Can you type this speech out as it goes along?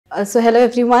Hello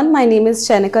everyone, my name is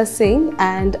Chayanika Singh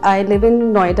and I live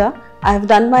in Noida. I have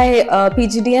done my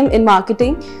PGDM in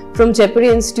marketing from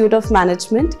Jaipuria Institute of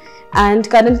Management, and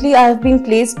currently I have been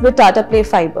placed with TATA Play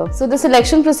Fiber. So the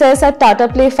selection process at TATA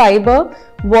Play Fiber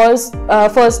was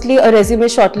firstly a resume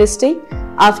shortlisting.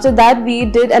 After that we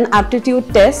did an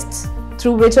aptitude test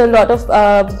through which a lot of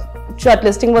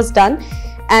shortlisting was done,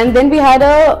 and then we had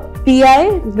a PI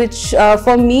which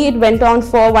for me it went on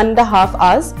for 1.5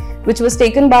 hours, which was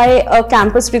taken by a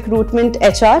campus recruitment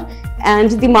HR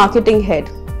and the marketing head.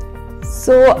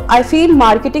 So I feel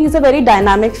marketing is a very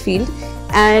dynamic field,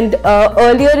 and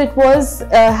earlier it was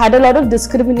had a lot of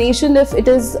discrimination if it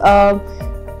is if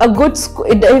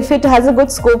it has a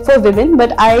good scope for women.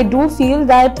 But I do feel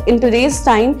that in today's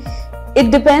time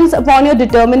it depends upon your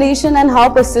determination and how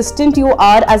persistent you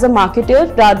are as a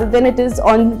marketer rather than it is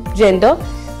on gender.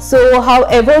 So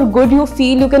however good you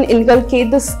feel you can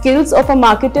inculcate the skills of a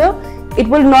marketer, it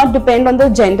will not depend on the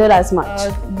gender as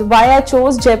much. Why I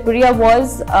chose Jaipuria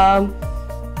was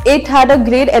it had a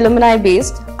great alumni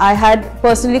base. I had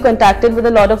personally contacted with a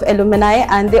lot of alumni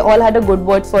and they all had a good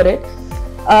word for it.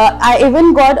 I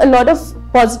even got a lot of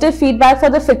positive feedback for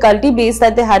the faculty base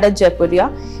that they had at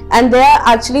Jaipuria, and there are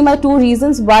actually my two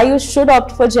reasons why you should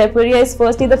opt for Jaipuria is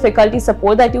firstly the faculty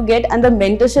support that you get and the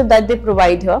mentorship that they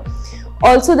provide here.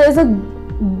 Also, there's a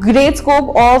great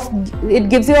scope of, it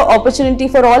gives you an opportunity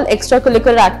for all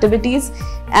extracurricular activities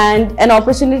and an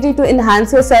opportunity to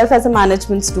enhance yourself as a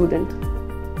management student.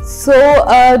 So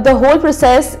the whole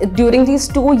process during these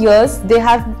 2 years,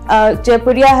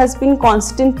 Jaipuria has been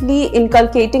constantly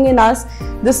inculcating in us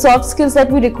the soft skills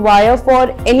that we require for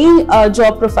any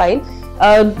job profile.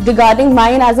 Regarding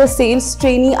mine as a sales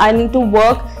trainee, I need to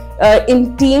work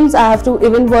in teams. I have to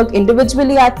even work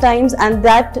individually at times, and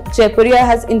that Jaipuria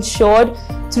has ensured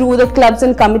through the clubs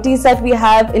and committees that we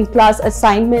have, in class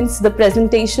assignments, the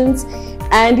presentations,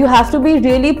 and you have to be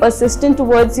really persistent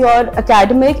towards your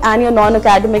academic and your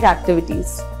non-academic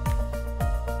activities.